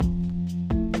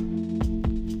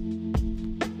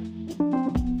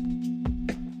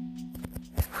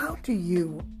do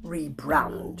you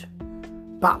rebrand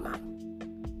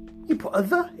Batman? You put a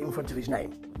 "the" in front of his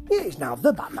name. Yeah, he's now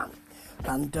the Batman.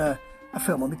 And a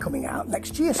film will be coming out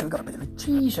next year, so we've got a bit of a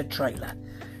teaser trailer.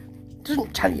 It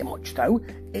doesn't tell you much, though.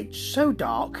 It's so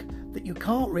dark that you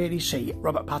can't really see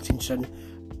Robert Pattinson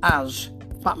as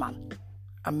Batman.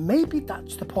 And maybe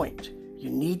that's the point. You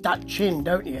need that chin,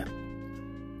 don't you?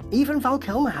 Even Val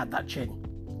Kilmer had that chin.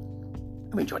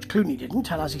 I mean, George Clooney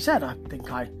didn't, and as he said, I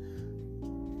think I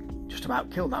just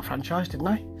about killed that franchise, didn't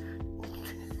I?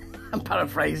 I'm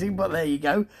paraphrasing, but there you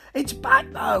go. It's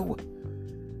back, though.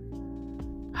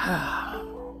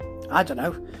 I don't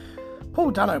know.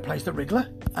 Paul Dano plays the Riddler,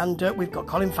 and we've got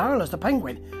Colin Farrell as the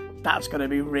Penguin. That's going to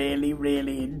be really,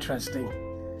 really interesting.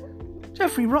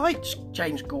 Jeffrey Wright's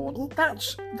James Gordon.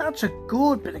 That's a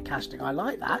good bit of casting. I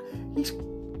like that. He's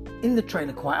in the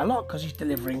trailer quite a lot because he's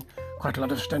delivering quite a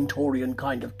lot of stentorian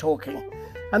kind of talking.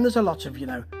 And there's a lot of,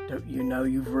 don't you know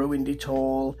you've ruined it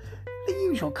all? The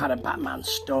usual kind of Batman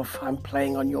stuff. I'm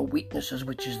playing on your weaknesses,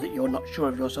 which is that you're not sure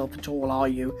of yourself at all, are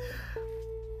you?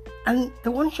 And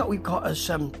the one shot we've got as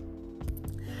Robert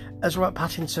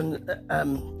Pattinson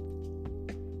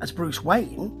as Bruce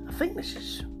Wayne, I think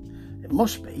it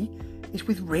must be, is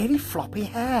with really floppy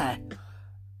hair.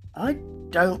 I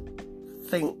don't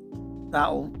think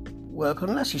that'll work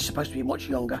unless he's supposed to be much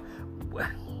younger.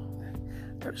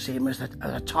 Don't see him as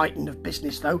a titan of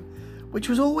business, though, which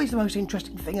was always the most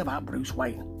interesting thing about Bruce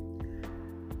Wayne.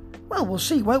 Well, we'll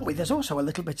see, won't we? There's also a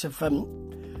little bit of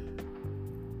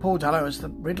Paul Dano as the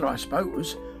Riddler, I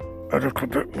suppose. A little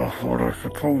bit of what I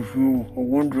suppose you are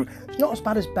wondering. It's not as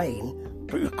bad as Bane,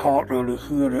 but you can't really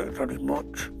hear it very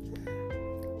much.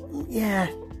 Yeah,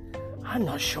 I'm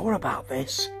not sure about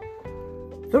this.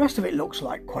 The rest of it looks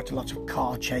like quite a lot of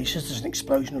car chases. There's an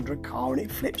explosion under a car and it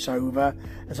flips over.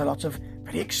 There's a lot of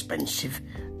very expensive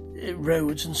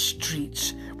roads and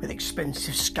streets with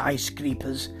expensive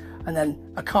skyscrapers. And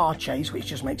then a car chase, which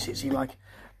just makes it seem like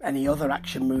any other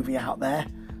action movie out there.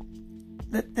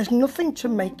 There's nothing to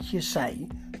make you say,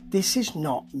 this is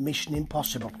not Mission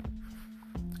Impossible.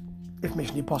 If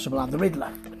Mission Impossible had the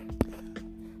Riddler.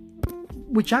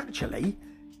 Which actually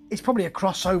is probably a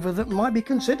crossover that might be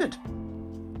considered.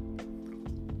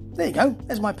 There you go,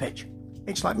 there's my pitch.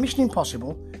 It's like Mission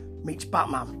Impossible meets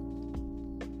Batman.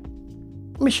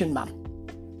 Mission Man.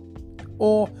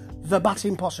 Or The Bat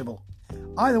Impossible.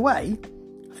 Either way,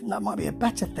 I think that might be a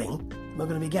better thing than we're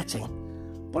going to be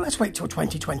getting. But let's wait till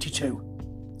 2022.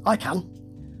 I can.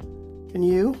 Can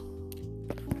you?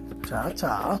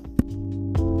 Ta-ta.